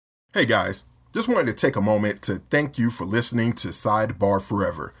Hey guys, just wanted to take a moment to thank you for listening to Sidebar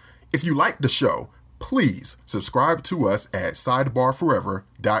Forever. If you like the show, please subscribe to us at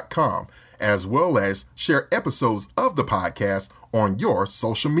sidebarforever.com, as well as share episodes of the podcast on your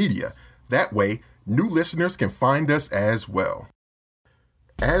social media. That way, new listeners can find us as well.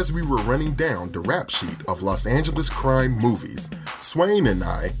 As we were running down the rap sheet of Los Angeles crime movies, Swain and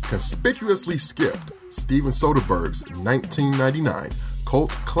I conspicuously skipped Steven Soderbergh's 1999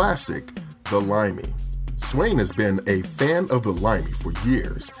 cult classic, The Limey. Swain has been a fan of The Limey for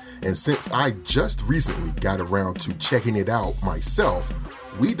years, and since I just recently got around to checking it out myself,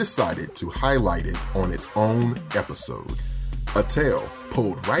 we decided to highlight it on its own episode. A tale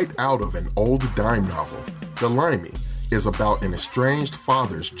pulled right out of an old dime novel, The Limey is about an estranged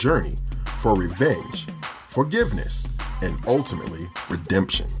father's journey for revenge, forgiveness, and ultimately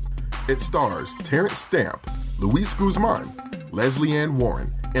redemption. It stars Terrence Stamp, Luis Guzman, Leslie Ann Warren,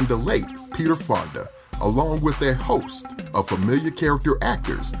 and the late Peter Fonda, along with a host of familiar character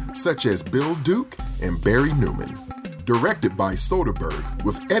actors such as Bill Duke and Barry Newman. Directed by Soderbergh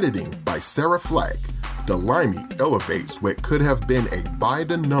with editing by Sarah Flack, The Limey elevates what could have been a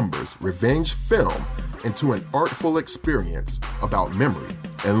by-the-numbers revenge film into an artful experience about memory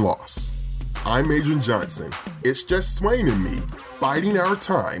and loss. I'm Adrian Johnson. It's just Swain and me biding our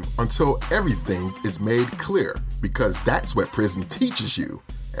time until everything is made clear, because that's what prison teaches you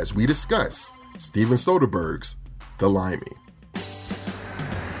as we discuss Steven Soderbergh's The Limey.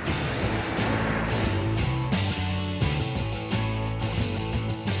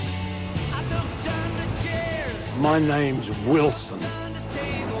 My name's Wilson.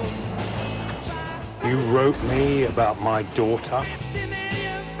 You wrote me about my daughter.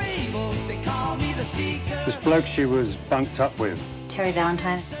 This bloke she was bunked up with. Terry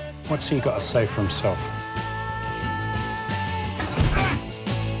Valentine. What's he got to say for himself?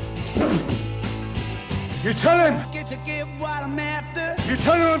 You tell him! You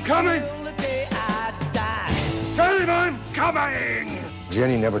tell him I'm coming! Tell him I'm coming!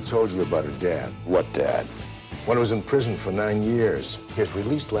 Jenny never told you about her dad. What dad? One was in prison for 9 years. He was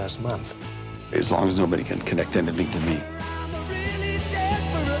released last month. As long as nobody can connect anything to me.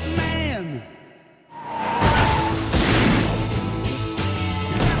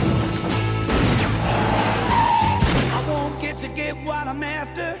 What I'm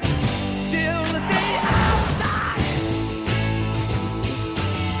after till the day I die.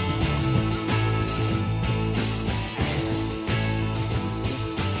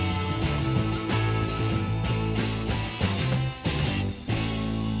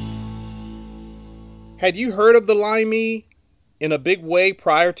 Had you heard of The Limey in a big way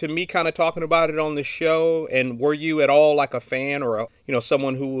prior to me kind of talking about it on the show? And were you at all like a fan or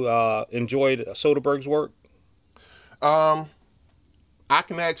someone who enjoyed Soderbergh's work? I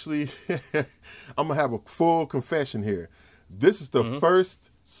can actually, I'm going to have a full confession here. This is the first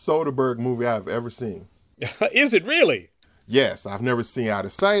Soderbergh movie I've ever seen. Is it really? Yes, I've never seen Out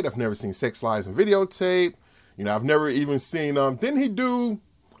of Sight. I've never seen Sex, Lies, and Videotape. I've never even seen, didn't he do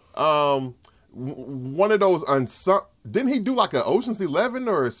one of those unsung, didn't he do like an Ocean's 11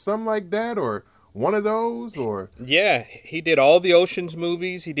 or something like that, or one of those, or? Yeah, he did all the Ocean's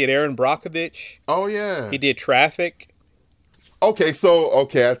movies. He did Aaron Brockovich. Oh, yeah. He did Traffic. Okay,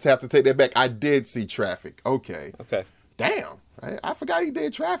 I have to take that back. I did see Traffic. Okay. Damn. I forgot he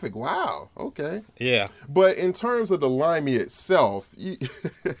did Traffic. Wow. Okay. Yeah. But in terms of The Limey itself,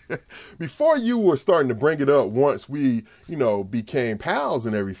 before you were starting to bring it up once we, became pals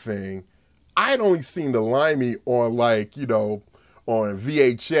and everything, I had only seen The Limey on on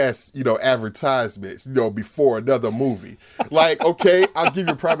VHS, advertisements, before another movie. Like, okay, I'll give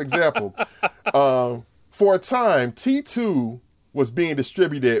you a prime example. For a time, T2 was being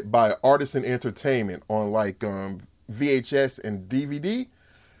distributed by Artisan Entertainment on VHS and DVD.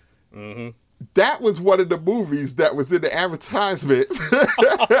 Mm-hmm. That was one of the movies that was in the advertisements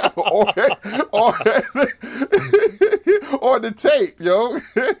on the tape, yo.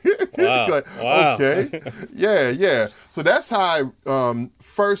 Wow. Wow. Okay. Yeah. So that's how I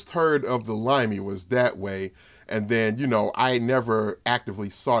first heard of The Limey, was that way. And then, I never actively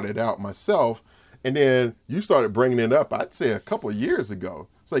sought it out myself. And then you started bringing it up, I'd say a couple of years ago.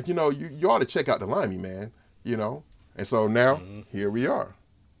 It's like, you ought to check out The Limey, man, And so now, here we are.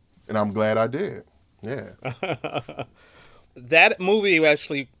 And I'm glad I did. Yeah. That movie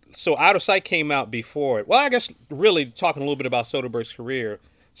actually, so Out of Sight came out before it. Well, I guess really talking a little bit about Soderbergh's career,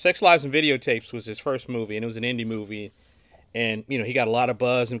 Sex, Lives, and Videotapes was his first movie, and it was an indie movie. And, he got a lot of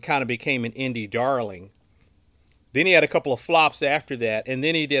buzz and kind of became an indie darling. Then he had a couple of flops after that, and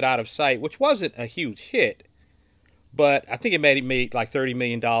then he did Out of Sight, which wasn't a huge hit. but I think it made like $30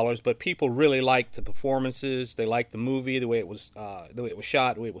 million. But people really liked the performances. They liked the movie, the way it was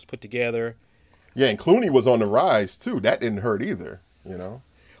shot, the way it was put together. Yeah, and Clooney was on the rise too. That didn't hurt either, you know.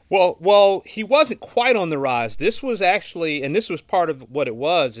 Well, he wasn't quite on the rise. This was actually, and this was part of what it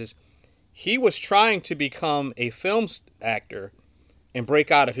was, is he was trying to become a film actor and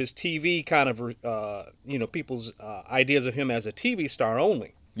break out of his TV kind of, people's ideas of him as a TV star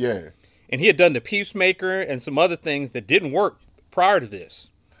only. Yeah. And he had done The Peacemaker and some other things that didn't work prior to this.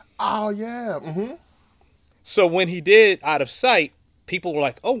 Oh, yeah. Mm-hmm. So when he did Out of Sight, people were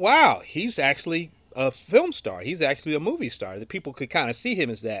like, oh, wow, he's actually a film star. He's actually a movie star. That people could kind of see him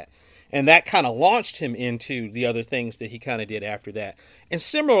as that. And that kind of launched him into the other things that he kind of did after that. And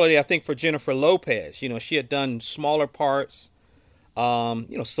similarly, I think for Jennifer Lopez, she had done smaller parts.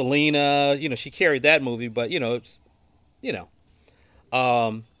 Selena, she carried that movie, but,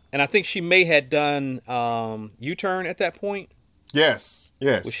 and I think she may have done U-Turn at that point. Yes.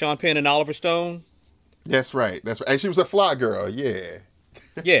 With Sean Penn and Oliver Stone. That's right. And she was a fly girl, yeah.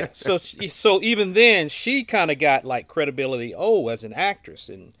 Yeah. So even then, she kind of got like credibility. As an actress,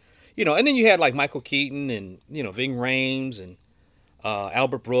 and and then you had like Michael Keaton and Ving Rhames and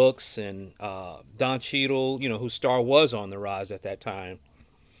Albert Brooks and Don Cheadle, whose star was on the rise at that time.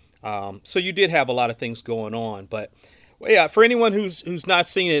 So you did have a lot of things going on, but yeah, for anyone who's not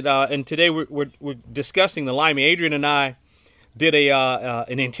seen it, and today we're discussing The Limey. Adrian and I did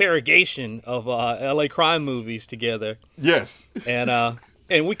an interrogation of L.A. crime movies together. Yes.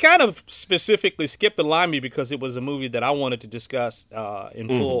 And we kind of specifically skipped The Limey because it was a movie that I wanted to discuss in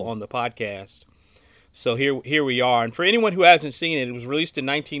full on the podcast. So here we are. And for anyone who hasn't seen it, it was released in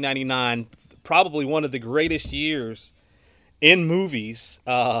 1999, probably one of the greatest years in movies.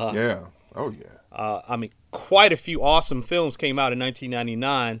 Yeah. Oh, yeah. I mean, quite a few awesome films came out in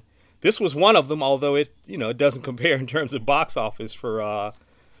 1999. This was one of them, although it doesn't compare in terms of box office for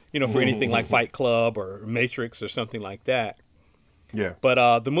for anything like Fight Club or Matrix or something like that. Yeah.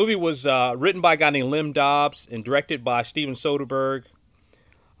 But the movie was written by a guy named Lem Dobbs and directed by Steven Soderbergh.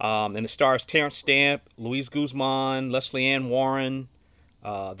 And it stars Terrence Stamp, Luis Guzman, Leslie Ann Warren,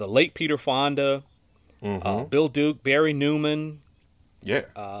 the late Peter Fonda, Bill Duke, Barry Newman,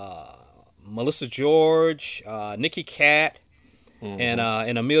 Melissa George, Nikki Katt,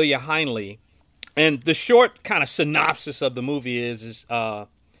 and Amelia Heinle. And the short kind of synopsis of the movie is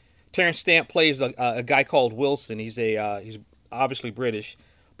Terrence Stamp plays a guy called Wilson. He's obviously British,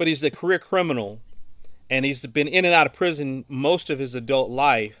 but he's a career criminal, and he's been in and out of prison most of his adult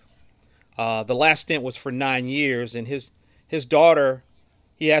life. The last stint was for 9 years, and his daughter,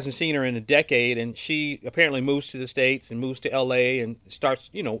 he hasn't seen her in a decade, and she apparently moves to the States and moves to L.A. and starts,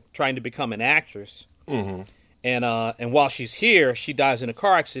 trying to become an actress. Mm-hmm. And while she's here, she dies in a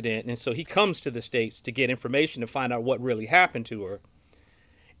car accident, and so he comes to the States to get information to find out what really happened to her.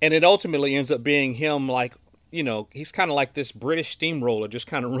 And it ultimately ends up being him, like, he's kind of like this British steamroller just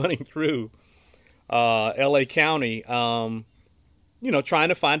kind of running through L.A. County, trying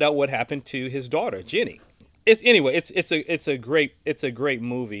to find out what happened to his daughter, Jenny. It's a great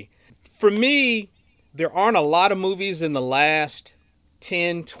movie. For me, there aren't a lot of movies in the last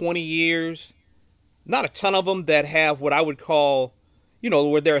 10, 20 years, not a ton of them, that have what I would call,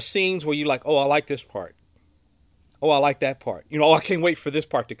 where there are scenes where you're like, oh, I like this part. Oh, I like that part. I can't wait for this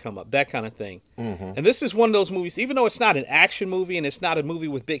part to come up, that kind of thing. Mm-hmm. And this is one of those movies, even though it's not an action movie and it's not a movie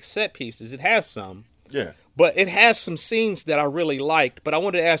with big set pieces, it has some. Yeah. But it has some scenes that I really liked. But I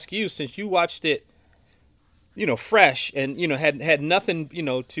wanted to ask you, since you watched it, fresh and, had nothing,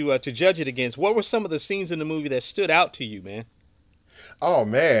 to judge it against, what were some of the scenes in the movie that stood out to you, man? Oh,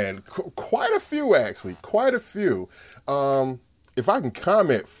 man. Quite a few, actually. Quite a few. If I can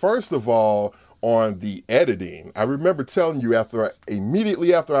comment, first of all, on the editing. I remember telling you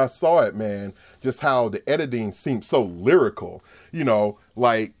immediately after I saw it, man, just how the editing seemed so lyrical.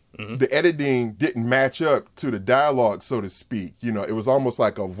 The editing didn't match up to the dialogue, so to speak. It was almost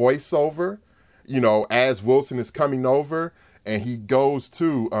like a voiceover, as Wilson is coming over and he goes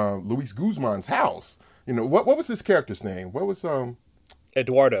to Luis Guzman's house. What was his character's name? What was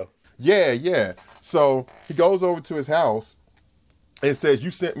Eduardo. Yeah. So he goes over to his house and says, "You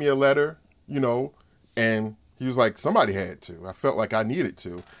sent me a letter." And he was like, somebody had to. I felt like I needed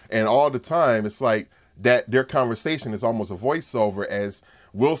to. And all the time, it's like that their conversation is almost a voiceover as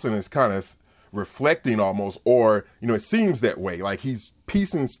Wilson is kind of reflecting almost, or, it seems that way. Like he's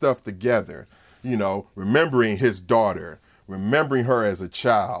piecing stuff together, remembering his daughter, remembering her as a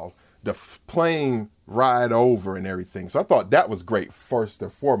child, the plane ride over and everything. So I thought that was great first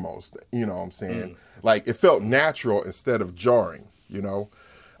and foremost, what I'm saying? Like it felt natural instead of jarring,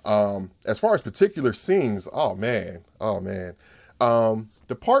 As far as particular scenes, oh man.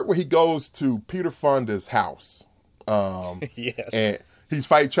 The part where he goes to Peter Fonda's house, Yes. and he's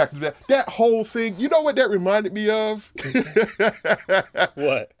fighting tractor. That whole thing, you know what that reminded me of?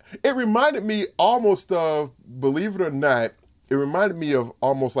 What? It reminded me almost of, believe it or not, it reminded me of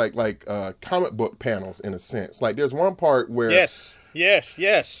almost like comic book panels in a sense. Like there's one part where Yes. yeah,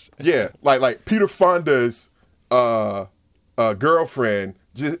 like Peter Fonda's girlfriend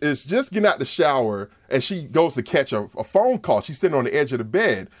is just getting out the shower, and she goes to catch a phone call. She's sitting on the edge of the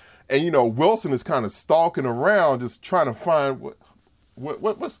bed, and Wilson is kind of stalking around, just trying to find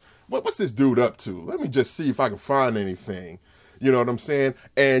what's this dude up to. Let me just see if I can find anything. You know what I'm saying?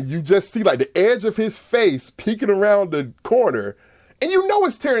 And you just see like the edge of his face peeking around the corner, and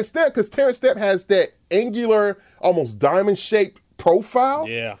it's Terrence Stamp, because Terrence Stamp has that angular, almost diamond-shaped profile.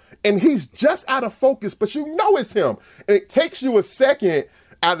 Yeah. And he's just out of focus, but it's him. And it takes you a second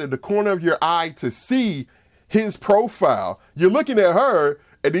out of the corner of your eye to see his profile. You're looking at her,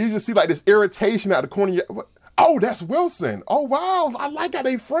 and then you just see like this irritation out the corner of your... Oh, that's Wilson. Oh, wow. I like how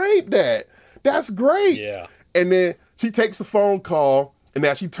they framed that. That's great. Yeah. And then she takes the phone call, and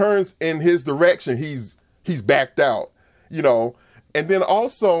now she turns in his direction. He's backed out, And then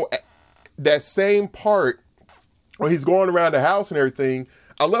also that same part when he's going around the house and everything,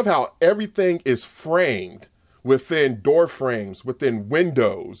 I love how everything is framed within door frames, within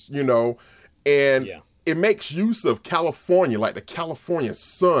windows, and it makes use of California, like the California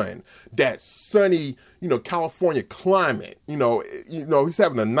sun, that sunny, California climate. He's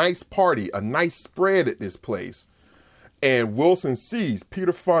having a nice party, a nice spread at this place. And Wilson sees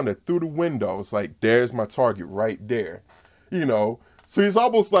Peter Fonda through the window. It's like, there's my target right there. So he's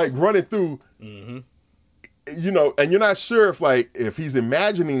almost like running through, and you're not sure if he's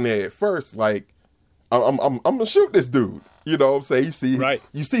imagining that at first, like, I'm gonna shoot this dude. Say you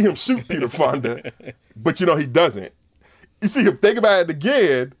see him shoot Peter Fonda, but he doesn't. You see him think about it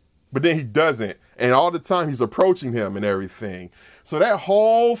again, but then he doesn't. And all the time he's approaching him and everything. So that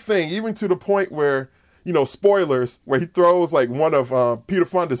whole thing, even to the point where, spoilers, where he throws like one of Peter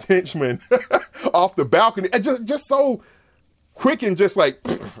Fonda's henchmen off the balcony, and just so quick and just like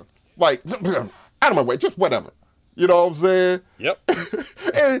out of my way, just whatever. You know what I'm saying? Yep.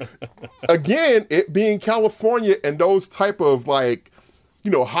 And again, it being California and those type of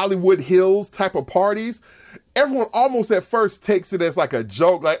Hollywood Hills type of parties, everyone almost at first takes it as like a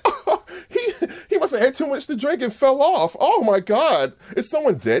joke, like, oh, he must have had too much to drink and fell off. Oh my God, is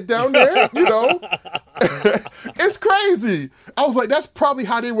someone dead down there? It's crazy. I was like, that's probably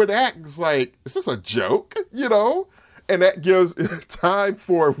how they would act. It's like, is this a joke? And that gives time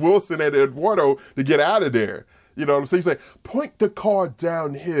for Wilson and Eduardo to get out of there. You know what I'm saying? He's like, point the car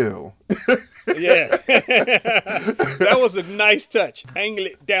downhill. Yeah. That was a nice touch. Angle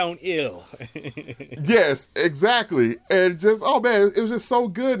it downhill. Yes, exactly. And just, oh man, it was just so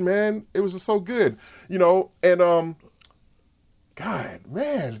good, man. It was just so good. And God,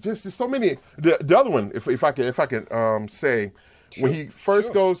 man, just so many. The other one, if I can say, sure, when he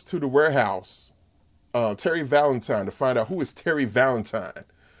first goes to the warehouse, Terry Valentine, to find out who is Terry Valentine,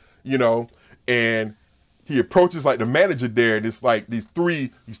 and he approaches like the manager there, and it's like these three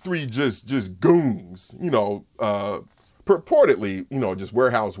just goons, purportedly, just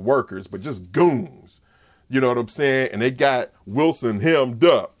warehouse workers, but just goons. You know what I'm saying? And they got Wilson hemmed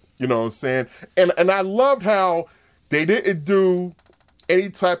up, you know what I'm saying? And I loved how they didn't do any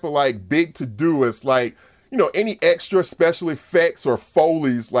type of like big to do as like, any extra special effects or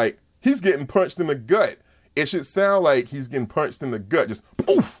Foley's, like he's getting punched in the gut. It should sound like he's getting punched in the gut, just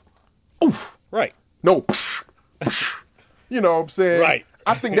oof, oof. Right. No, you know what I'm saying? Right.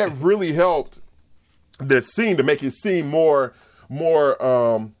 I think that really helped the scene to make it seem more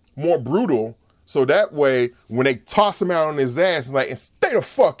brutal. So that way, when they toss him out on his ass, it's like, and stay the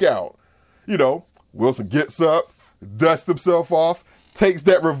fuck out. Wilson gets up, dusts himself off, takes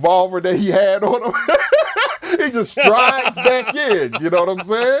that revolver that he had on him. He just strides back in. You know what I'm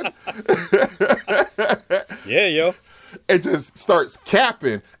saying? Yeah, yo. It just starts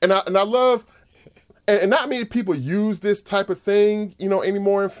capping. And I love... And not many people use this type of thing,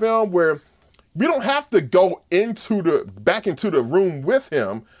 anymore in film, where we don't have to go back into the room with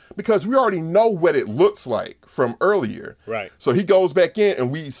him because we already know what it looks like from earlier. Right. So he goes back in and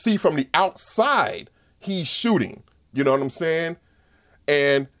we see from the outside he's shooting. You know what I'm saying?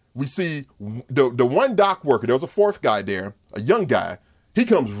 And we see the one dock worker, there was a fourth guy there, a young guy. He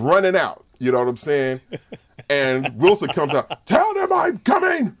comes running out. You know what I'm saying? And Wilson comes out, tell them I'm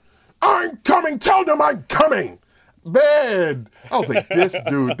coming. I'm coming, tell them I'm coming. Man, I was like, this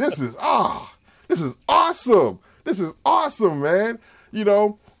dude, this is awesome. This is awesome, man.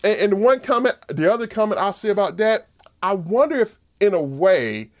 And the other comment I'll say about that, I wonder if, in a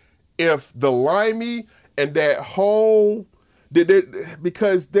way, if the Limey and that whole,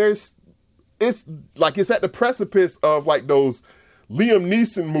 because it's like it's at the precipice of like those Liam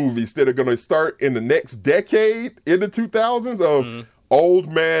Neeson movies that are going to start in the next decade, in the 2000s, of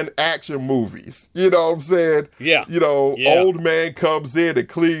old man action movies. You know what I'm saying? Yeah. Old man comes in at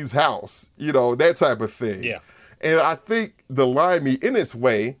Cleve's house, that type of thing. Yeah. And I think the Limey, in its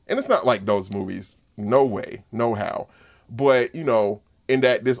way, and it's not like those movies, no way, no how, but, in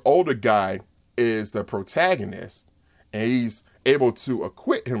that this older guy is the protagonist, and he's able to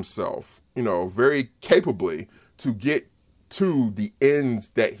acquit himself, very capably to get to the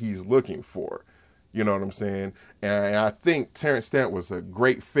ends that he's looking for. You know what I'm saying? And I think Terrence Stamp was a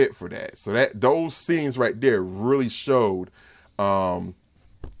great fit for that. So those scenes right there really showed his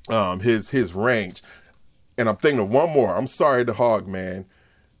range. And I'm thinking of one more. I'm sorry to hog, man.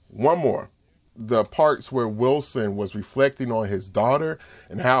 One more. The parts where Wilson was reflecting on his daughter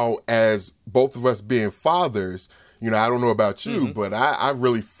and how, as both of us being fathers, I don't know about you, but I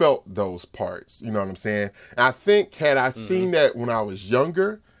really felt those parts. You know what I'm saying? And I think had I seen that when I was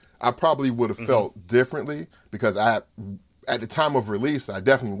younger, I probably would have felt differently, because at the time of release, I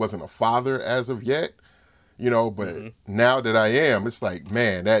definitely wasn't a father as of yet, but now that I am, it's like,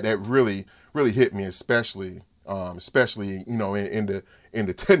 man, that really, really hit me, especially in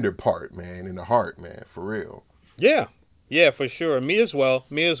the tender part, man, in the heart, man, for real. Yeah, for sure. Me as well.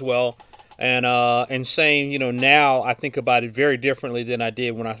 And saying, now I think about it very differently than I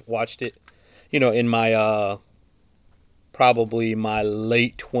did when I watched it, in my probably my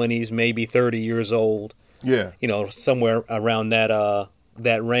late 20s, maybe 30 years old. Yeah. Somewhere around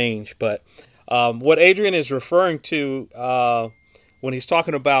that range. But what Adrian is referring to when he's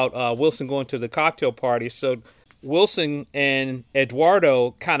talking about Wilson going to the cocktail party, so Wilson and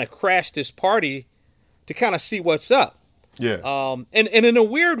Eduardo kind of crashed this party to kind of see what's up. Yeah. And in a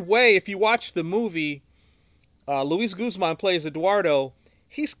weird way, if you watch the movie, Luis Guzman plays Eduardo.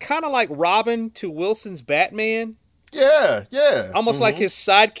 He's kind of like Robin to Wilson's Batman. Yeah. Almost like his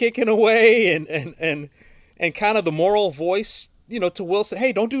sidekick in a way, and kind of the moral voice, to Wilson.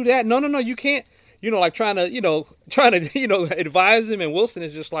 Hey, don't do that. No, you can't. Like trying to advise him, and Wilson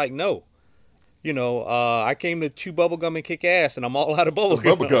is just like, no. I came to chew bubblegum and kick ass, and I'm all out of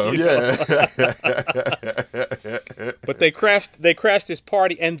bubblegum. Yeah. But they crashed this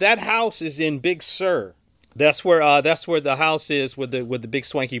party, and that house is in Big Sur. That's where the house is, where the big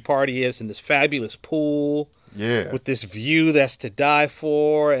swanky party is, and this fabulous pool. Yeah. With this view that's to die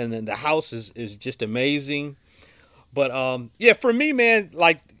for, and then the house is just amazing. But for me, man,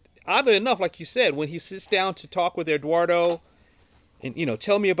 like, oddly enough, like you said, when he sits down to talk with Eduardo, and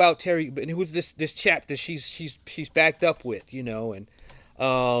tell me about Terry, and who's this chap that she's backed up with, and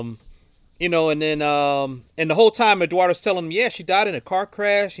then and the whole time Eduardo's telling him, yeah, she died in a car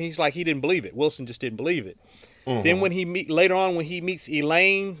crash, and he's like, he didn't believe it. Wilson just didn't believe it. Then when he meets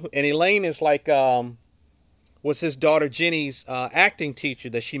Elaine, and Elaine is like was his daughter Jenny's acting teacher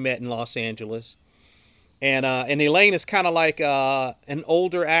that she met in Los Angeles, and Elaine is kind of like an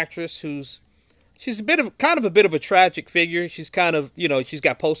older actress she's a bit of a tragic figure. She's kind of, she's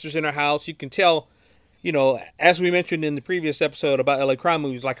got posters in her house. You can tell, as we mentioned in the previous episode about LA crime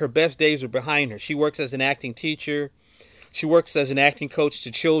movies, like her best days are behind her. She works as an acting teacher. She works as an acting coach to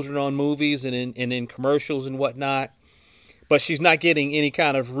children on movies and in commercials and whatnot. But she's not getting any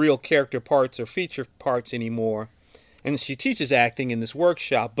kind of real character parts or feature parts anymore. And she teaches acting in this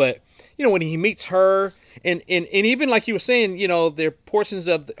workshop. But, when he meets her, and even like you were saying, there are portions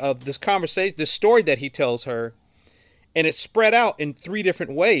of this conversation, this story that he tells her, and it's spread out in 3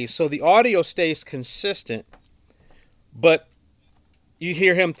 different ways. So the audio stays consistent, but you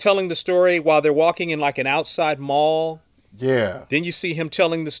hear him telling the story while they're walking in like an outside mall. Yeah. Then you see him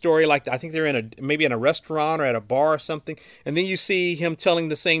telling the story like, I think they're maybe in a restaurant or at a bar or something. And then you see him telling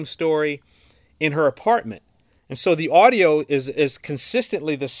the same story in her apartment. And so the audio is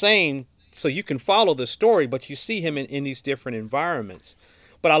consistently the same, so you can follow the story, but you see him in these different environments.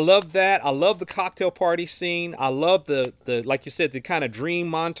 But I love that. I love the cocktail party scene. I love the like you said, the kind of dream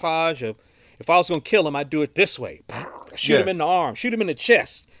montage of, if I was going to kill him, I'd do it this way. Shoot him in the arm, shoot him in the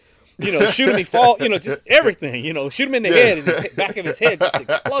chest. Shoot him, he fall, just everything, shoot him in the head, and the back of his head just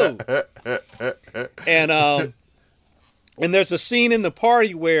explodes. And there's a scene in the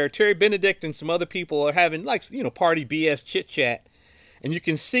party where Terry Benedict and some other people are having party BS chit chat. And you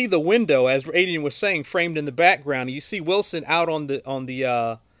can see the window, as Adrian was saying, framed in the background. And you see Wilson out on this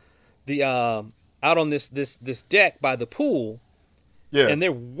deck by the pool. Yeah. And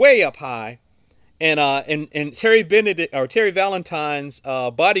they're way up high. and Terry Benedict or Terry Valentine's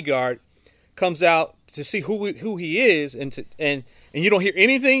bodyguard comes out to see who he is, and you don't hear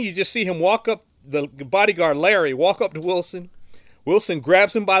anything. You just see him walk up. The bodyguard Larry walk up to Wilson. Wilson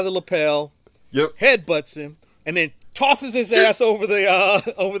grabs him by the lapel, headbutts him, and then tosses his ass over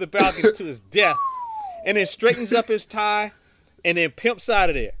the balcony to his death, and then straightens up his tie, and then pimps out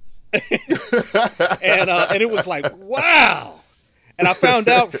of there. and it was like, wow. And I found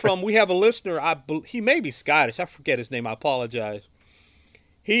out we have a listener. He may be Scottish. I forget his name. I apologize.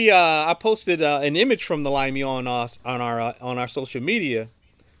 I posted an image from the Limey on our social media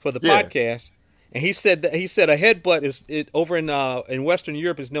for the podcast, and he said a headbutt over in Western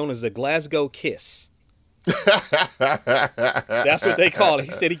Europe is known as a Glasgow kiss. That's what they call it.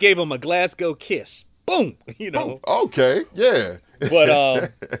 He said he gave him a Glasgow kiss. Boom, Oh, okay, yeah.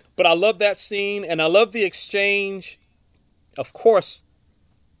 But I love that scene, and I love the exchange. Of course,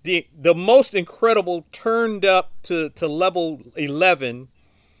 the most incredible turned up to level 11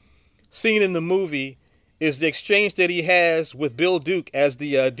 scene in the movie is the exchange that he has with Bill Duke as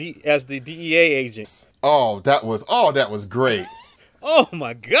the DEA agent. Oh, that was great. Oh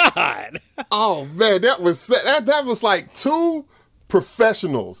my God! Oh man, that was like two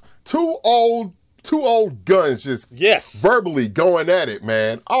professionals, two old guns just verbally going at it,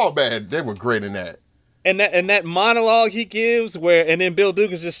 man. Oh man, they were great in that. And that monologue he gives, and then Bill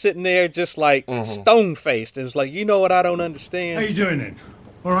Duke is just sitting there, just like stone faced, and it's like, you know what I don't understand. How you doing then?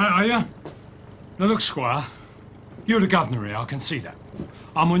 All right, are you? Now look, Squire, you're the governor here. I can see that.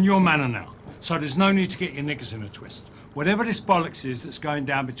 I'm on your manor now, so there's no need to get your knickers in a twist. Whatever this bollocks is that's going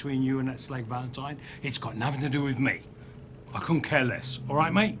down between you and that slag Valentine, it's got nothing to do with me. I couldn't care less. All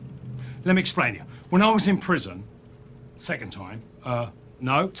right, mate? Let me explain to you. When I was in prison, second time,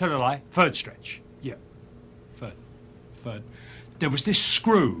 no, tell a lie, third stretch. Yeah, third. There was this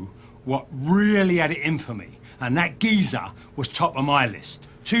screw what really had it in for me, and that geezer was top of my list.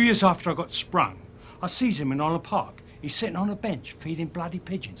 2 years after I got sprung, I sees him in Holland Park. He's sitting on a bench feeding bloody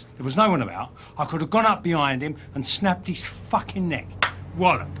pigeons. There was no one about. I could have gone up behind him and snapped his fucking neck.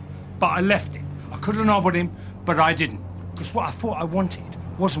 Wallop. But I left it. I could have nobbled him, but I didn't. Because what I thought I wanted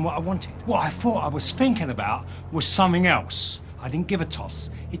wasn't what I wanted. What I thought I was thinking about was something else. I didn't give a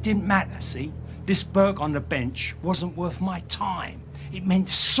toss. It didn't matter, see? This Burke on the bench wasn't worth my time. It meant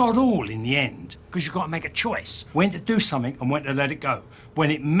sod all in the end, because you've got to make a choice. When to do something and when to let it go.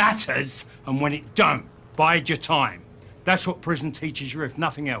 When it matters and when it don't. Bide your time. That's what prison teaches you, if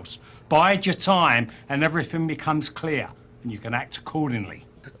nothing else. Bide your time and everything becomes clear, and you can act accordingly.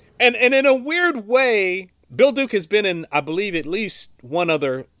 And in a weird way, Bill Duke has been in, I believe, at least one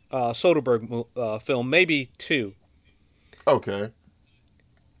other Soderbergh film, maybe two. Okay.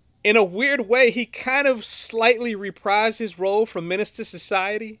 In a weird way, he kind of slightly reprised his role from Menace to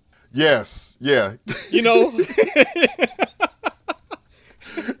Society. Yes, yeah. You know?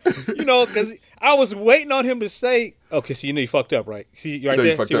 Because I was waiting on him to say, okay, so you know you fucked up, right? See, right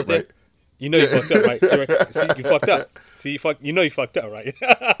there? See right there? You know you fucked up, right? See, right there? See, you fucked up. See, you know you fucked up, right?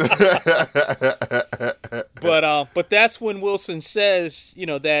 But that's when Wilson says,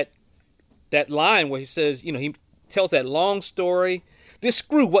 that line where he says, he tells that long story. This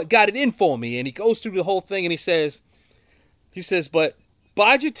screw, what got it in for me? And he goes through the whole thing and he says, but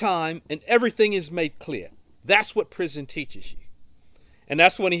bide your time and everything is made clear. That's what prison teaches you. And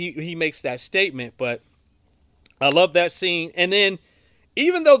that's when he makes that statement. But I love that scene. And then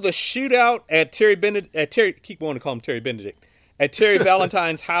even though the shootout at keep wanting to call him Terry Benedict, at Terry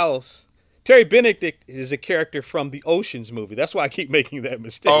Valentine's house, Terry Benedict is a character from the Ocean's movie. That's why I keep making that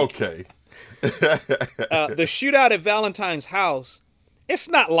mistake. Okay. The shootout at Valentine's house, it's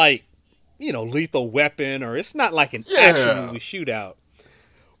not like, Lethal Weapon, or it's not like an action movie shootout.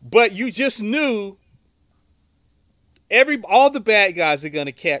 But you just knew all the bad guys are going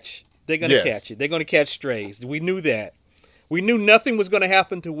to catch. They're going to catch it. They're going to catch strays. We knew that. We knew nothing was going to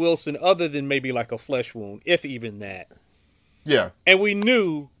happen to Wilson other than maybe like a flesh wound, if even that. Yeah. And we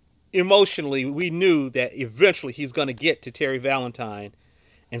knew, emotionally, that eventually he's going to get to Terry Valentine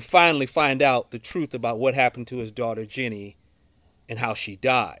and finally find out the truth about what happened to his daughter, Jenny, and how she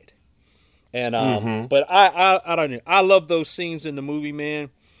died. And but I don't know. I love those scenes in the movie, man.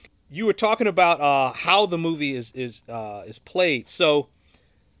 You were talking about how the movie is played. So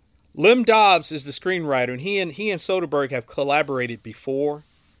Lim Dobbs is the screenwriter, and he and Soderbergh have collaborated before.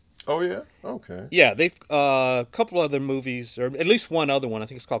 Oh yeah, okay. Yeah, they've a couple other movies, or at least one other one. I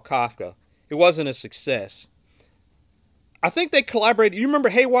think it's called Kafka. It wasn't a success. I think they collaborated. You remember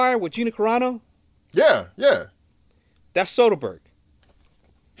Haywire with Gina Carano? Yeah. That's Soderbergh.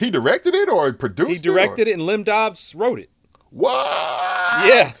 He directed it or produced it? He directed it, and Lim Dobbs wrote it. What?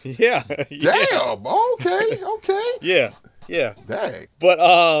 Yeah, yeah. Damn. Okay. Yeah. Dang.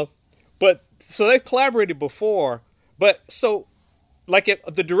 But so they collaborated before. But so, like,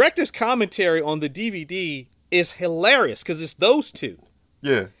 the director's commentary on the DVD is hilarious because it's those two.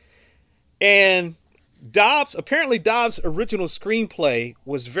 Yeah. And Dobbs' original screenplay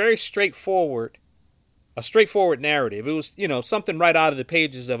was very straightforward, a straightforward narrative. It was, something right out of the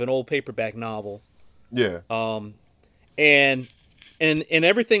pages of an old paperback novel. Yeah. And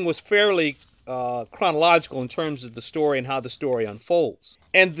everything was fairly chronological in terms of the story and how the story unfolds.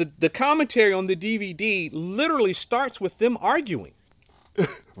 And the commentary on the DVD literally starts with them arguing.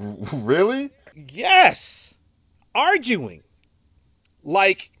 Really? Yes, arguing,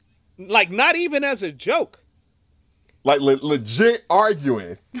 like not even as a joke. Like legit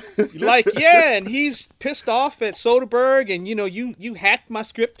arguing. Like, yeah, and he's pissed off at Soderbergh, and you hacked my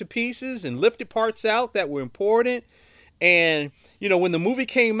script to pieces and lifted parts out that were important. And when the movie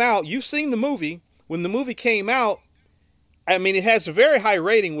came out, you've seen the movie. When the movie came out, I mean, it has a very high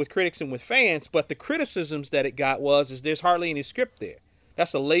rating with critics and with fans, but the criticisms that it got is there's hardly any script there.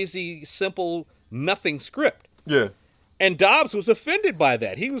 That's a lazy, simple, nothing script. Yeah. And Dobbs was offended by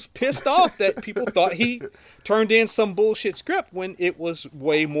that. He was pissed off that people thought he turned in some bullshit script when it was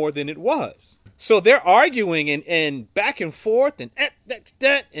way more than it was. So they're arguing and back and forth and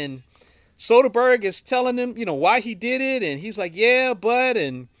and Soderbergh is telling him, why he did it, and he's like, yeah, but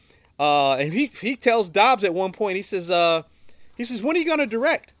and he tells Dobbs at one point, he says, when are you gonna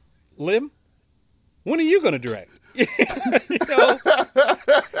direct, Lim? When are you gonna direct?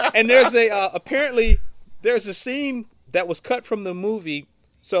 And there's apparently there's a scene that was cut from the movie.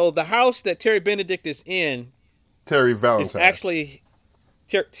 So the house that Terry Benedict is in, Terry Valentine, is actually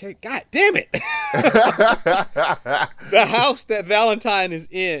Terry. God damn it! The house that Valentine is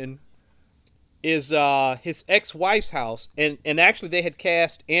in is his ex-wife's house, and actually they had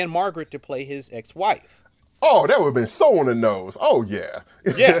cast Anne Margaret to play his ex-wife. Oh, that would have been so on the nose. Oh yeah.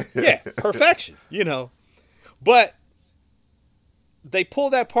 Yeah, perfection. But they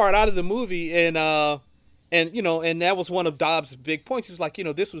pulled that part out of the movie, and that was one of Dobbs' big points. He was like,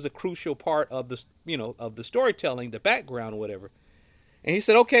 this was a crucial part of the storytelling, the background, or whatever. And he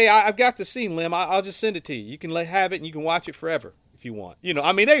said, okay, I've got the scene, Lim. I'll just send it to you. You can have it, and you can watch it forever if you want.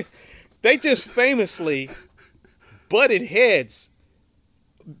 I mean, they just famously butted heads,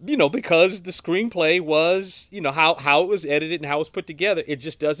 because the screenplay was, how it was edited and how it was put together. It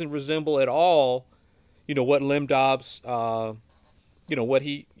just doesn't resemble at all, what Lim Dobbs, what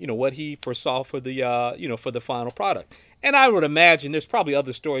he foresaw for the, for the final product. And I would imagine there's probably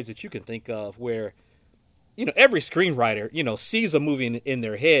other stories that you can think of where, every screenwriter, sees a movie in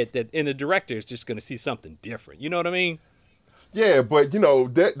their head and the director is just going to see something different. You know what I mean? Yeah, but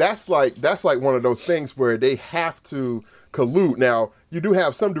that's like one of those things where they have to collude. Now, you do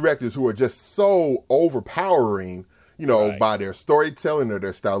have some directors who are just so overpowering, Right. by their storytelling or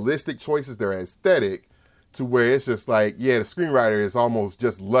their stylistic choices, their aesthetic, to where it's just like, yeah, the screenwriter is almost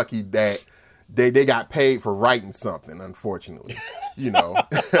just lucky that they got paid for writing something, unfortunately, to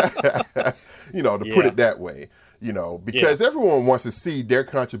put it that way, because everyone wants to see their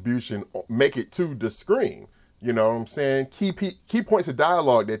contribution make it to the screen. You know what I'm saying? Key points of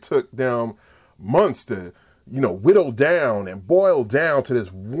dialogue that took them months to, whittle down and boil down to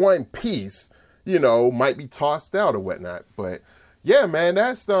this one piece, might be tossed out or whatnot. But yeah, man,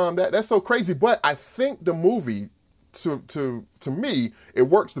 that's so crazy. But I think the movie, to me, it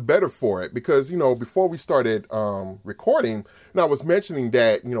works the better for it because, before we started recording, and I was mentioning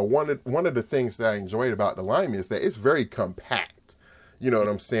that, one of the things that I enjoyed about The Limey is that it's very compact. You know what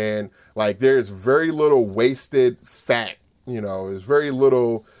I'm saying? Like, there's very little wasted fat. There's very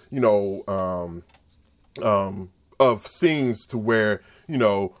little, of scenes to where,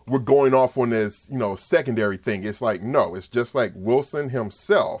 we're going off on this, secondary thing. It's like, no, it's just like Wilson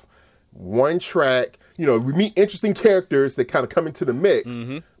himself. One track, we meet interesting characters that kind of come into the mix,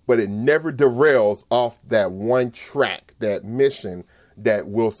 but it never derails off that one track, that mission that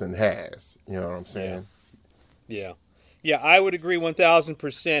Wilson has. You know what I'm saying? Yeah. Yeah, I would agree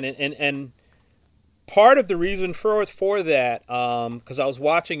 1,000%. And part of the reason for that, because I was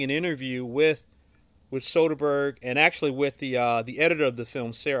watching an interview with Soderbergh and actually with the editor of the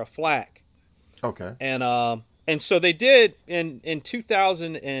film, Sarah Flack. Okay. And so they did in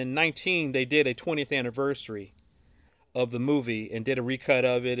 2019 they did a 20th anniversary of the movie and did a recut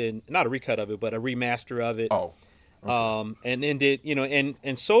of it, and not a recut of it, but a remaster of it. Oh. Okay. And then did, and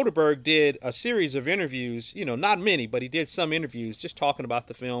Soderbergh did a series of interviews, not many, but he did some interviews just talking about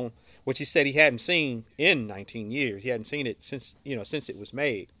the film, which he said he hadn't seen in 19 years. He hadn't seen it since it was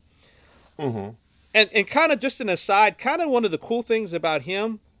made. Mm-hmm. And kind of just an aside, kind of one of the cool things about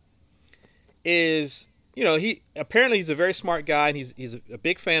him is, he's a very smart guy, and he's a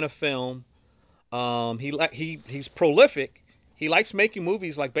big fan of film. He's prolific. He likes making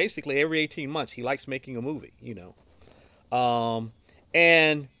movies like basically every 18 months. He likes making a movie,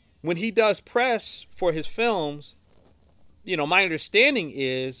 And when he does press for his films, my understanding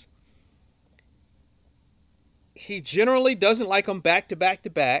is he generally doesn't like them back to back to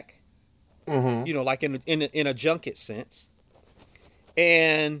back. Mm-hmm. Like in a junket sense.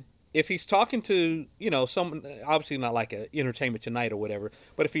 And if he's talking to, someone, obviously not like a Entertainment Tonight or whatever,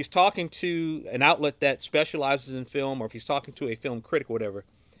 but if he's talking to an outlet that specializes in film, or if he's talking to a film critic or whatever,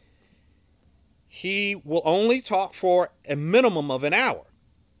 he will only talk for a minimum of an hour.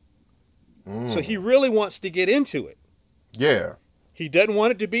 So he really wants to get into it. Yeah. He doesn't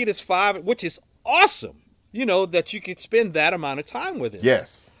want it to be this 5, which is awesome, that you could spend that amount of time with him.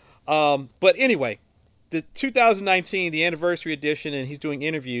 Yes. But anyway, the 2019, the anniversary edition, and he's doing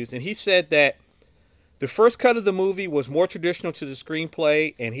interviews, and he said that the first cut of the movie was more traditional to the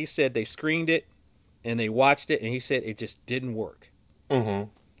screenplay, and he said they screened it, and they watched it, and he said it just didn't work. Mm-hmm.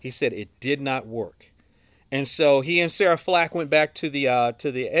 He said it did not work. And so he and Sarah Flack went back to the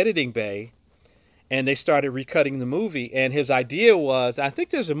editing bay, and they started recutting the movie, and his idea was, I think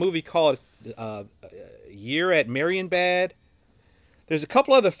there's a movie called Year at Marienbad. There's a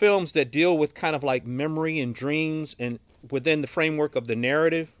couple other films that deal with kind of like memory and dreams and within the framework of the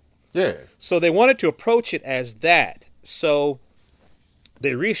narrative. Yeah. So they wanted to approach it as that. So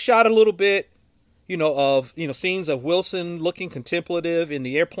they reshot a little bit, of scenes of Wilson looking contemplative in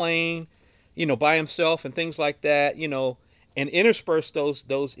the airplane, by himself and things like that, and interspersed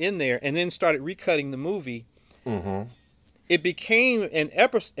those in there, and then started recutting the movie. Mm-hmm. It became an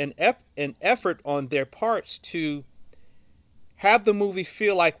effort on their parts to have the movie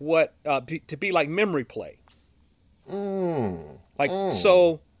feel like to be like memory play.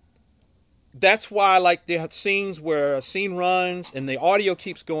 So that's why, like, there are scenes where a scene runs and the audio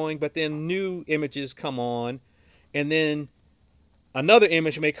keeps going, but then new images come on, and then another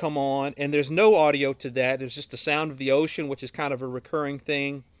image may come on, and there's no audio to that. There's just the sound of the ocean, which is kind of a recurring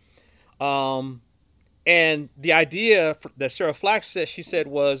thing. And the idea that Sarah Flack said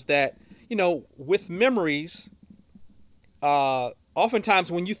was that, with memories,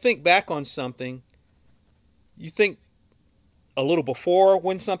 oftentimes when you think back on something, you think a little before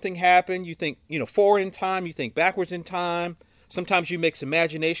when something happened, you think, forward in time, you think backwards in time. Sometimes you mix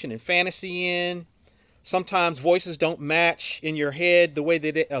imagination and fantasy in. Sometimes voices don't match in your head the way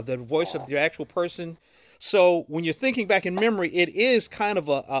the voice of the actual person. So when you're thinking back in memory, it is kind of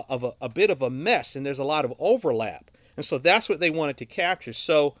a bit of a mess, and there's a lot of overlap. And so that's what they wanted to capture.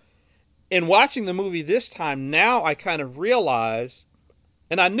 So in watching the movie this time, now I kind of realized,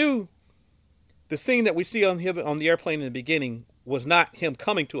 and I knew the scene that we see on the airplane in the beginning was not him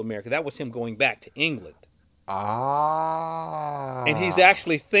coming to America. That was him going back to England. Ah. And he's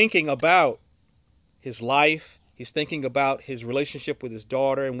actually thinking about his life. He's thinking about his relationship with his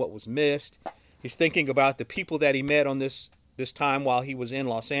daughter and what was missed. He's thinking about the people that he met on this time while he was in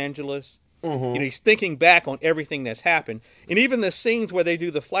Los Angeles. Mm-hmm. He's thinking back on everything that's happened. And even the scenes where they do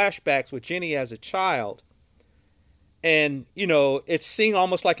the flashbacks with Jenny as a child. And, it's seen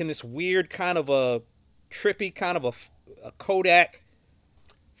almost like in this weird kind of a trippy kind of a Kodak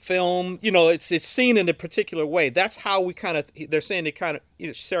film. It's seen in a particular way. That's how we they're saying they kind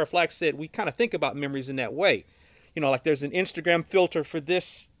of, Sarah Flack said, we kind of think about memories in that way. Like there's an Instagram filter for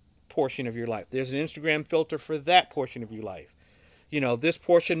this portion of your life. There's an Instagram filter for that portion of your life. This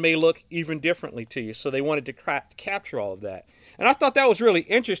portion may look even differently to you. So they wanted to capture all of that. And I thought that was really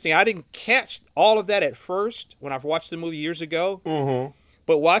interesting. I didn't catch all of that at first when I watched the movie years ago. Mm-hmm.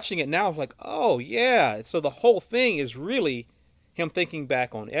 But watching it now, I was like, oh, yeah. So the whole thing is really him thinking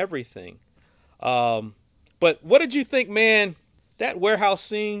back on everything. But what did you think, man? That warehouse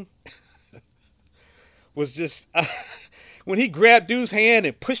scene was just... when he grabbed dude's hand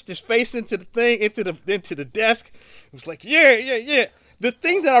and pushed his face into the thing, into the desk, it was like, yeah. The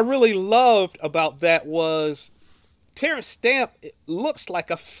thing that I really loved about that was Terrence Stamp looks like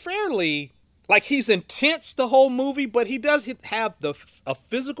like he's intense the whole movie, but he doesn't have a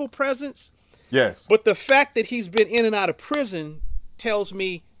physical presence. Yes. But the fact that he's been in and out of prison tells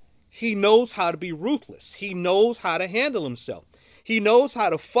me he knows how to be ruthless. He knows how to handle himself. He knows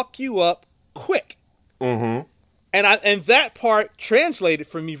how to fuck you up quick. Mm-hmm. And that part translated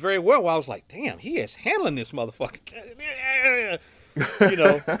for me very well. Where I was like, damn, he is handling this motherfucker.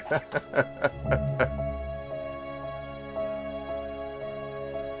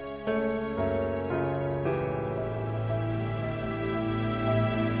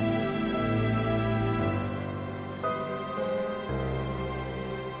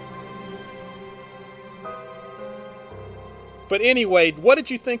 But anyway, what did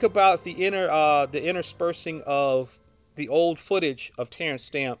you think about the interspersing of the old footage of Terrence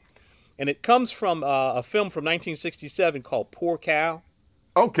Stamp? And it comes from a film from 1967 called Poor Cow.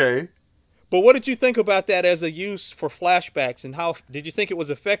 Okay. But what did you think about that as a use for flashbacks, and how did you think it was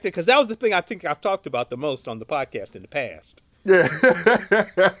effective? Because that was the thing I think I've talked about the most on the podcast in the past. Yeah.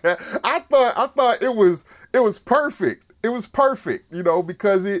 I thought it was perfect. It was perfect,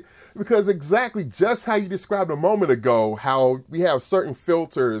 because exactly just how you described a moment ago, how we have certain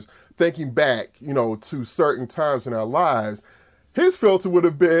filters thinking back, to certain times in our lives. His filter would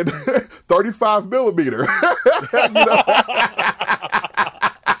have been 35 millimeter.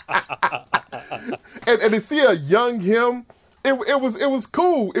 And to see a young him, it was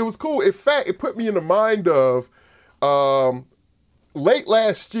cool. It was cool. In fact, it put me in the mind of late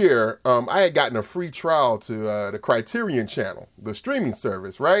last year, I had gotten a free trial to the Criterion Channel, the streaming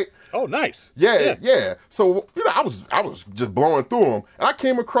service, right? Oh, nice. Yeah. So, I was just blowing through them. And I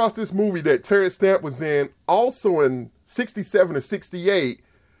came across this movie that Terrence Stamp was in, also in 67 or 68,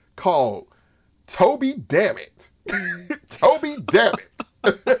 called Toby Dammit. Toby Dammit.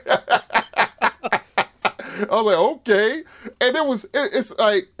 I was like, okay. And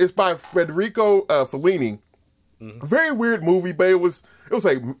it's by Federico Fellini. Mm-hmm. Very weird movie, but it was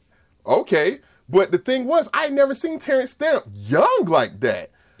like, okay. But the thing was, I had never seen Terrence Stamp young like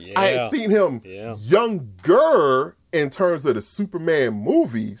that. Yeah. I had seen him younger in terms of the Superman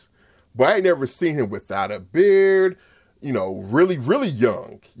movies, but I had never seen him without a beard, really, really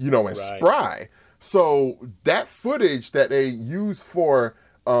young, and spry. So that footage that they used for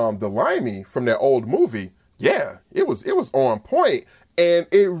the Limey from that old movie, yeah, it was on point. And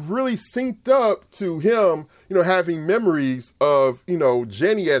it really synced up to him, having memories of,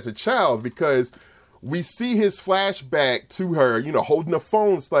 Jenny as a child, because we see his flashback to her, holding the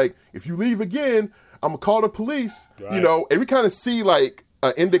phone. It's like, if you leave again, I'm going to call the police, and we kind of see like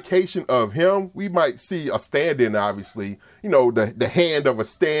an indication of him. We might see a stand-in, obviously, the hand of a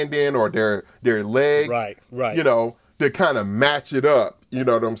stand-in or their leg. Right. To kind of match it up. You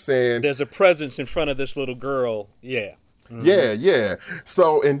know what I'm saying? There's a presence in front of this little girl. Yeah. Mm-hmm. Yeah.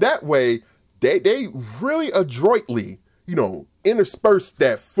 So in that way, they really adroitly, interspersed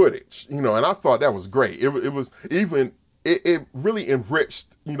that footage, and I thought that was great. It really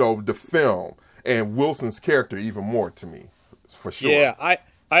enriched, the film and Wilson's character even more to me, for sure. Yeah,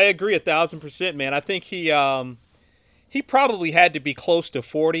 I agree 1,000%, man. I think he probably had to be close to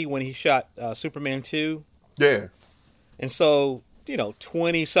 40 when he shot Superman 2. Yeah. And so,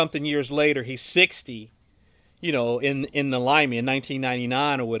 20-something years later, he's 60, in the Limey in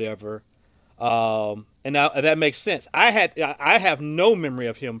 1999 or whatever. And now that makes sense. I have no memory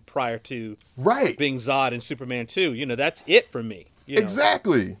of him prior to being Zod in Superman 2. That's it for me.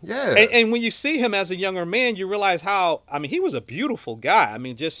 Exactly. Yeah. And when you see him as a younger man, you realize how, he was a beautiful guy.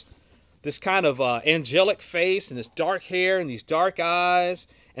 Just this kind of angelic face and this dark hair and these dark eyes.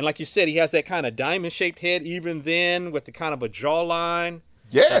 And like you said, he has that kind of diamond-shaped head even then, with the kind of a jawline.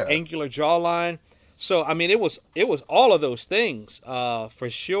 Yeah. Angular jawline. So, it was all of those things, for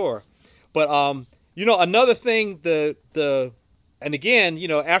sure. But, another thing, and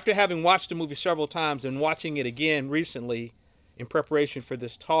again, after having watched the movie several times and watching it again recently in preparation for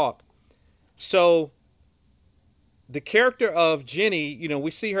this talk, so the character of Jenny,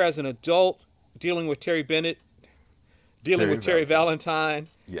 we see her as an adult dealing with Terry Bennett, with Terry Valentine.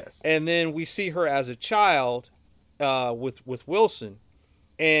 Yes. And then we see her as a child with Wilson.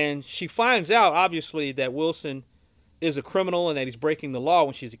 And she finds out, obviously, that Wilson is a criminal and that he's breaking the law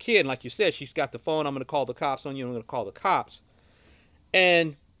when she's a kid. And like you said, she's got the phone. I'm going to call the cops on you. I'm going to call the cops.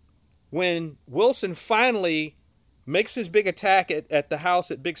 And when Wilson finally makes his big attack at the house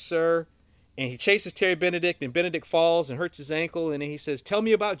at Big Sur, and he chases Terry Benedict, and Benedict falls and hurts his ankle, and then he says, "Tell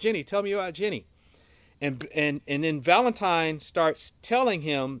me about Jenny. Tell me about Jenny." And then Valentine starts telling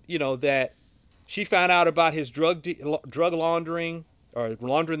him, that she found out about his drug laundering, or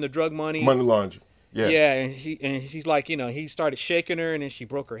laundering the drug money. Money laundering. Yeah. Yeah, and she's like, he started shaking her, and then she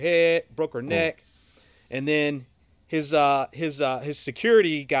broke her neck, and then his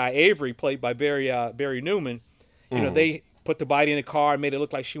security guy Avery, played by Barry Newman, they put the body in a car and made it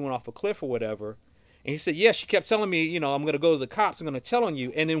look like she went off a cliff or whatever. And he said, yeah, she kept telling me, I'm going to go to the cops. I'm going to tell on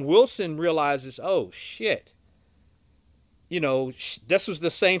you. And then Wilson realizes, oh, shit. This was the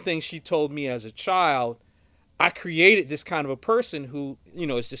same thing she told me as a child. I created this kind of a person who,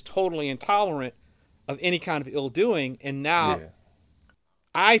 is just totally intolerant of any kind of ill doing. And now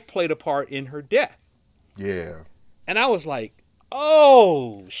I played a part in her death. Yeah. And I was like,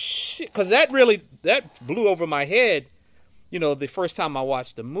 oh, shit. Because that blew over my head. you know, the first time I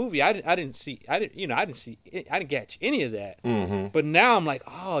watched the movie, I didn't catch any of that. Mm-hmm. But now I'm like,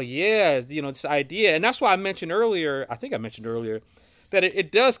 oh yeah, you know, this idea, and that's why I mentioned earlier. I think I mentioned earlier that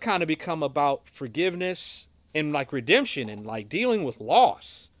it does kind of become about forgiveness and like redemption and like dealing with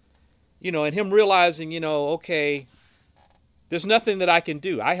loss, you know, and him realizing, you know, okay, there's nothing that I can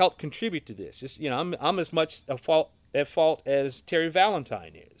do. I helped contribute to this. It's, you know, I'm as much at fault as Terry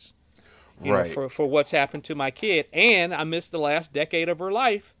Valentine is. You right. know, for what's happened to my kid, and I missed the last decade of her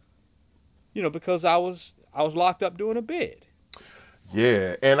life, you know, because I was locked up doing a bid.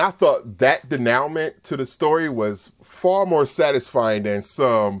 Yeah, and I thought that denouement to the story was far more satisfying than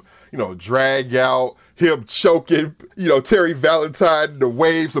some, you know, drag out, him choking, you know, Terry Valentine, the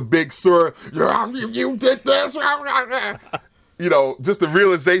waves of Big Sur, you did this, you know, just the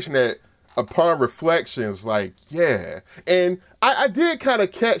realization that upon reflection, it's like, yeah. And I did kind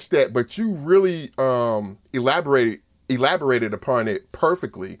of catch that, but you really elaborated upon it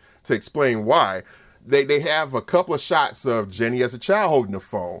perfectly to explain why. They have a couple of shots of Jenny as a child holding the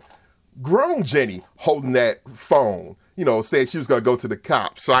phone. Grown Jenny holding that phone, you know, saying she was going to go to the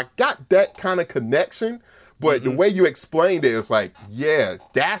cops. So I got that kind of connection, but the way you explained it, it's like, yeah,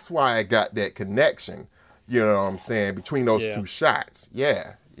 that's why I got that connection, you know what I'm saying, between those two shots.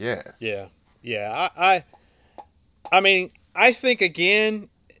 Yeah. I mean, I think, again,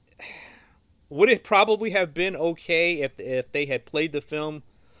 would it probably have been okay if they had played the film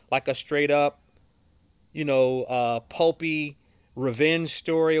like a straight up, you know, pulpy revenge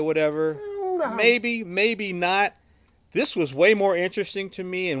story or whatever? No. Maybe not. This was way more interesting to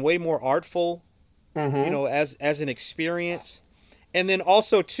me and way more artful, you know, as an experience. And then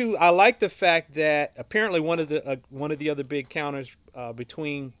also too, I like the fact that apparently one of the other big counters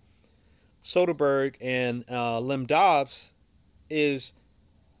between Soderbergh and Lem Dobbs is,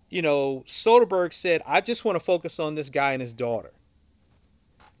 you know, Soderbergh said, I just want to focus on this guy and his daughter.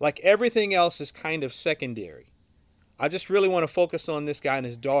 Like everything else is kind of secondary. I just really want to focus on this guy and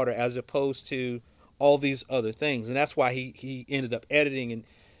his daughter as opposed to all these other things. And that's why he ended up editing, and,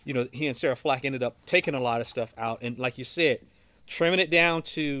 you know, he and Sarah Flack ended up taking a lot of stuff out. And like you said, trimming it down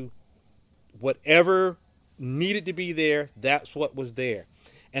to whatever needed to be there, that's what was there.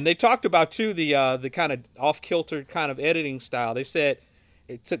 And they talked about, too, the kind of off-kilter kind of editing style. They said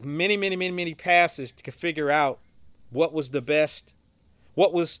it took many passes to figure out what was the best,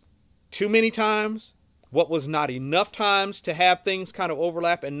 what was too many times, what was not enough times to have things kind of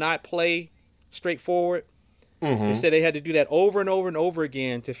overlap and not play straightforward. They said they had to do that over and over and over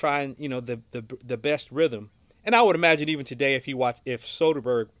again to find, you know, the best rhythm. And I would imagine even today, if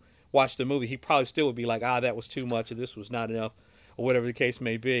Soderbergh watched the movie, he probably still would be like, that was too much, or this was not enough, or whatever the case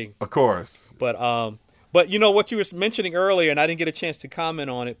may be. Of course. But you know what you were mentioning earlier, and I didn't get a chance to comment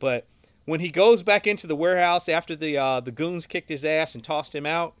on it, but when he goes back into the warehouse after the goons kicked his ass and tossed him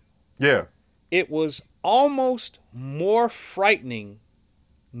out, yeah, it was almost more frightening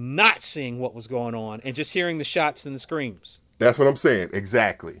not seeing what was going on and just hearing the shots and the screams. That's what I'm saying.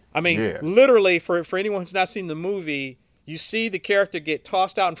 Exactly. I mean, literally, for anyone who's not seen the movie, you see the character get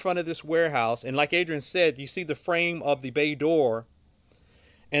tossed out in front of this warehouse, and like Adrian said, you see the frame of the bay door,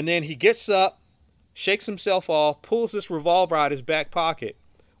 and then he gets up, shakes himself off, pulls this revolver out of his back pocket,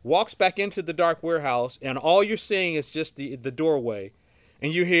 walks back into the dark warehouse, and all you're seeing is just the doorway,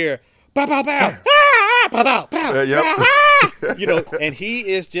 and you hear, bow, bow, bow, ah, bow, bow, bow, ah, you know, and he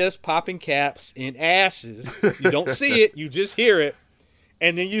is just popping caps in asses. You don't see it, you just hear it,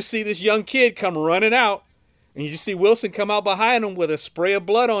 and then you see this young kid come running out, and you see Wilson come out behind him with a spray of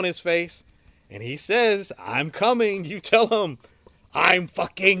blood on his face, and he says, I'm coming. You tell him, I'm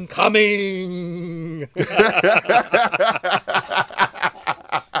fucking coming.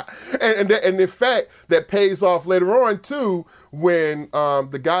 And in fact, that pays off later on, too, when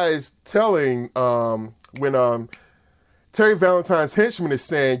the guy is telling, when Terry Valentine's henchman is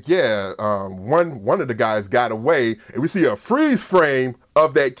saying, one of the guys got away, and we see a freeze frame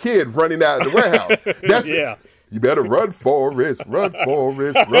of that kid running out of the warehouse. That's you better run, Forrest, run,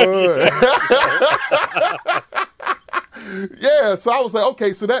 Forrest, run. Yeah, so I was like,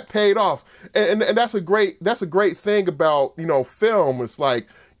 okay, so that paid off, and that's a great thing about, you know, film. It's like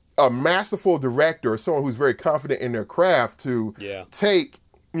a masterful director or someone who's very confident in their craft to take,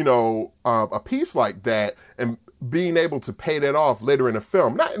 you know, a piece like that and being able to pay that off later in the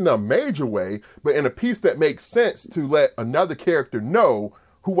film, not in a major way, but in a piece that makes sense to let another character know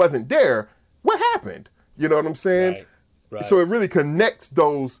who wasn't there what happened. You know what I'm saying? Right. So it really connects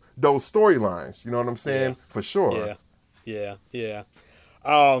those storylines. You know what I'm saying? For sure. Yeah.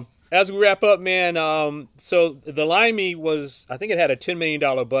 as we wrap up, man, so The Limey was, I think it had a $10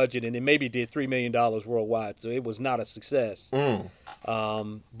 million budget, and it maybe did $3 million worldwide, so it was not a success.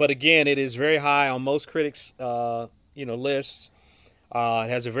 But again, it is very high on most critics' lists. It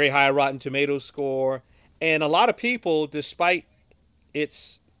has a very high Rotten Tomatoes score, and a lot of people, despite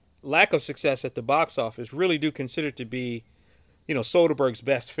its lack of success at the box office, really do consider it to be, Soderbergh's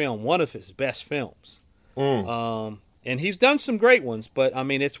best film, one of his best films. And he's done some great ones, but I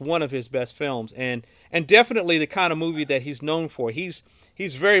mean, it's one of his best films, and definitely the kind of movie that he's known for. He's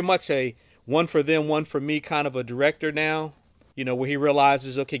very much a one for them, one for me kind of a director now, where he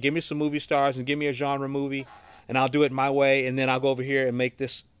realizes, okay, give me some movie stars and give me a genre movie, and I'll do it my way, and then I'll go over here and make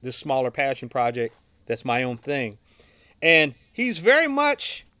this smaller passion project that's my own thing. And he's very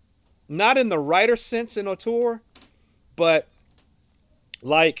much not in the writer sense in auteur, but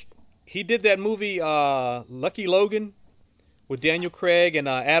like he did that movie Lucky Logan with Daniel Craig and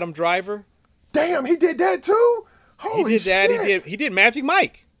Adam Driver. Damn, he did that too? Holy shit. He did that. He did Magic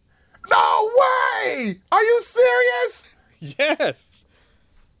Mike. No way! Are you serious? Yes.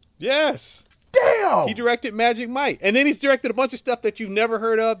 Damn! He directed Magic Mike. And then he's directed a bunch of stuff that you've never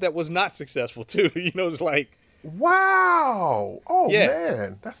heard of that was not successful too. It's like... Wow! Oh, yeah.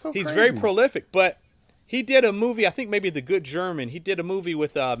 Man. That's so He's crazy. very prolific, but he did a movie, I think maybe The Good German. He did a movie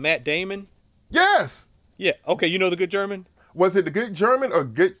with Matt Damon. Yes! Yeah, okay, you know The Good German? Was it The Good German or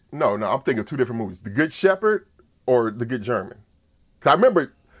Good... No, I'm thinking of two different movies. The Good Shepherd or The Good German? 'Cause I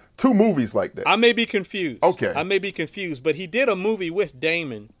remember two movies like that. I may be confused. Okay. I may be confused, but he did a movie with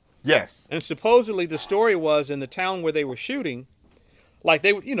Damon. Yes. And supposedly the story was in the town where they were shooting, like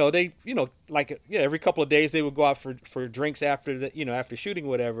they would, every couple of days they would go out for drinks after after shooting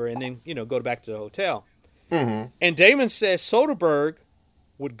whatever, and then, go back to the hotel. Mm-hmm. And Damon says Soderbergh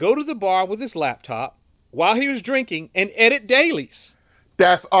would go to the bar with his laptop while he was drinking and edit dailies.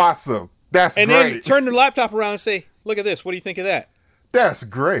 That's awesome. That's and great. And then turn the laptop around and say, look at this. What do you think of that? That's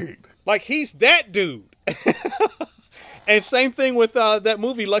great. Like, he's that dude. And same thing with that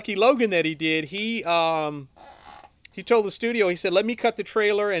movie Lucky Logan that he did. He told the studio, he said, let me cut the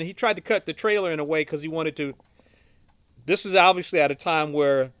trailer. And he tried to cut the trailer in a way because he wanted to. This is obviously at a time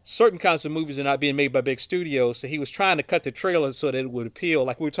where certain kinds of movies are not being made by big studios. So he was trying to cut the trailer so that it would appeal,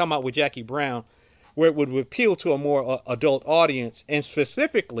 like we were talking about with Jackie Brown, where it would appeal to a more adult audience, and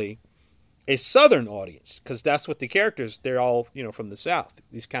specifically a Southern audience, because that's what the characters, they're all, from the South.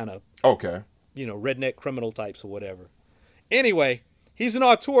 These kind of, okay, redneck criminal types or whatever. Anyway, he's an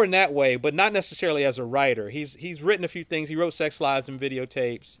auteur in that way, but not necessarily as a writer. He's written a few things. He wrote Sex, Lies, and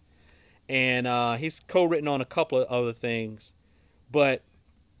Videotapes, and he's co-written on a couple of other things, but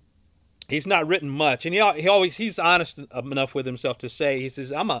he's not written much. And he's honest enough with himself to say, he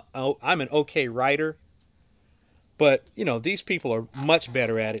says, I'm an okay writer, but these people are much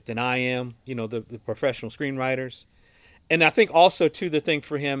better at it than I am. The professional screenwriters. And I think also too, the thing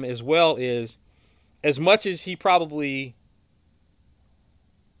for him as well is, as much as he probably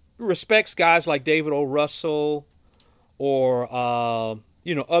respects guys like David O. Russell or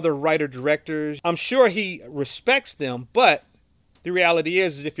other writer-directors, I'm sure he respects them, but the reality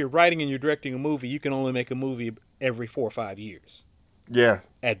is if you're writing and you're directing a movie, you can only make a movie every 4 or 5 years. Yeah.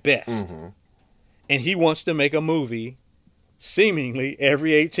 At best. Mm-hmm. And he wants to make a movie seemingly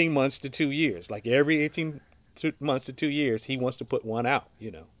every 18 months to 2 years. Like every 18 months to 2 years, he wants to put one out,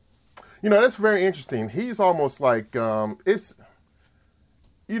 that's very interesting. He's almost like, I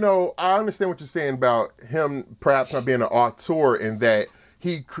understand what you're saying about him perhaps not being an auteur in that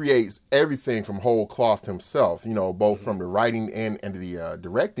he creates everything from whole cloth himself, both from the writing end and the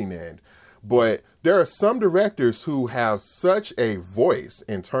directing end. But there are some directors who have such a voice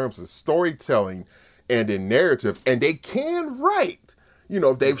in terms of storytelling and in narrative, and they can write.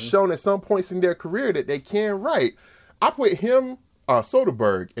 They've shown at some points in their career that they can write. I put him,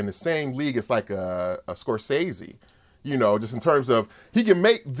 Soderbergh, in the same league as like a Scorsese. Just in terms of he can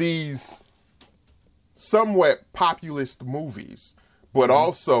make these somewhat populist movies, but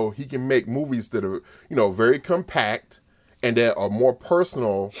also he can make movies that are, very compact and that are more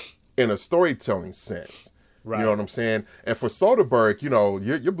personal in a storytelling sense. Right. You know what I'm saying? And for Soderbergh,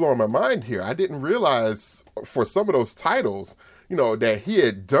 you're blowing my mind here. I didn't realize for some of those titles, that he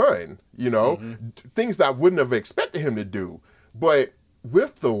had done, things that I wouldn't have expected him to do. But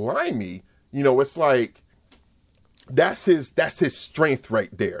with The Limey, it's like, that's his strength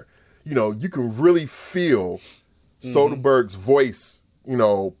right there. You can really feel Soderbergh's voice,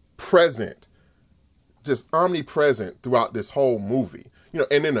 present, just omnipresent throughout this whole movie,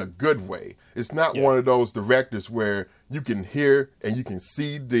 and in a good way. It's not one of those directors where you can hear and you can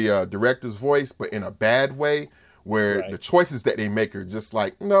see the director's voice, but in a bad way, where Right. the choices that they make are just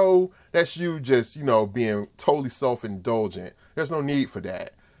like, no, that's you just, being totally self-indulgent. There's no need for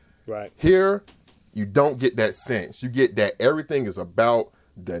that. Right. Here, you don't get that sense. You get that everything is about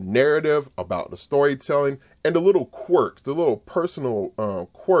the narrative, about the storytelling, and the little quirks, the little personal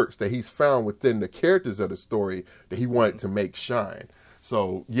quirks that he's found within the characters of the story that he wanted to make shine.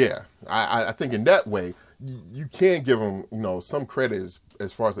 So, yeah, I think in that way, you can give him, some credit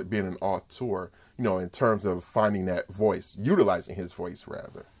as far as it being an auteur, in terms of finding that voice, utilizing his voice,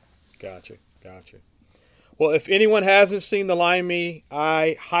 rather. Gotcha. Well, if anyone hasn't seen The Limey,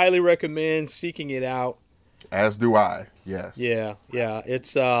 I highly recommend seeking it out. As do I, yes. Yeah.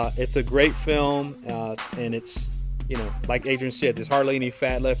 It's a great film, and it's, like Adrian said, there's hardly any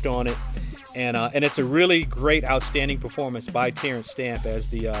fat left on it, and it's a really great, outstanding performance by Terrence Stamp as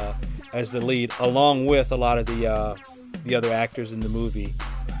the lead, along with a lot of the other actors in the movie,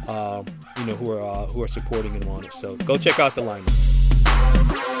 who are supporting him on it. So go check out The Limey.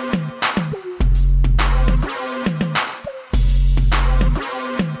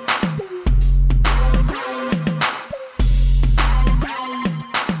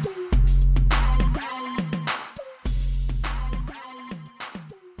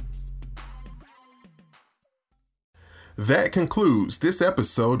 That concludes this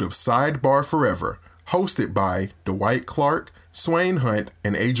episode of Sidebar Forever, hosted by Dwight Clark, Swain Hunt,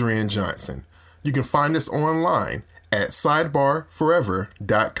 and Adrian Johnson. You can find us online at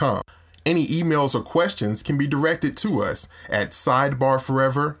sidebarforever.com. Any emails or questions can be directed to us at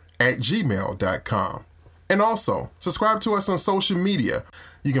sidebarforever@gmail.com. And also, subscribe to us on social media.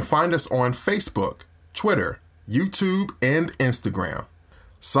 You can find us on Facebook, Twitter, YouTube, and Instagram.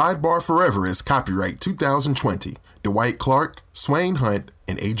 Sidebar Forever is copyright 2020. Dwight Clark, Swain Hunt,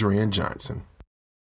 and Adrian Johnson.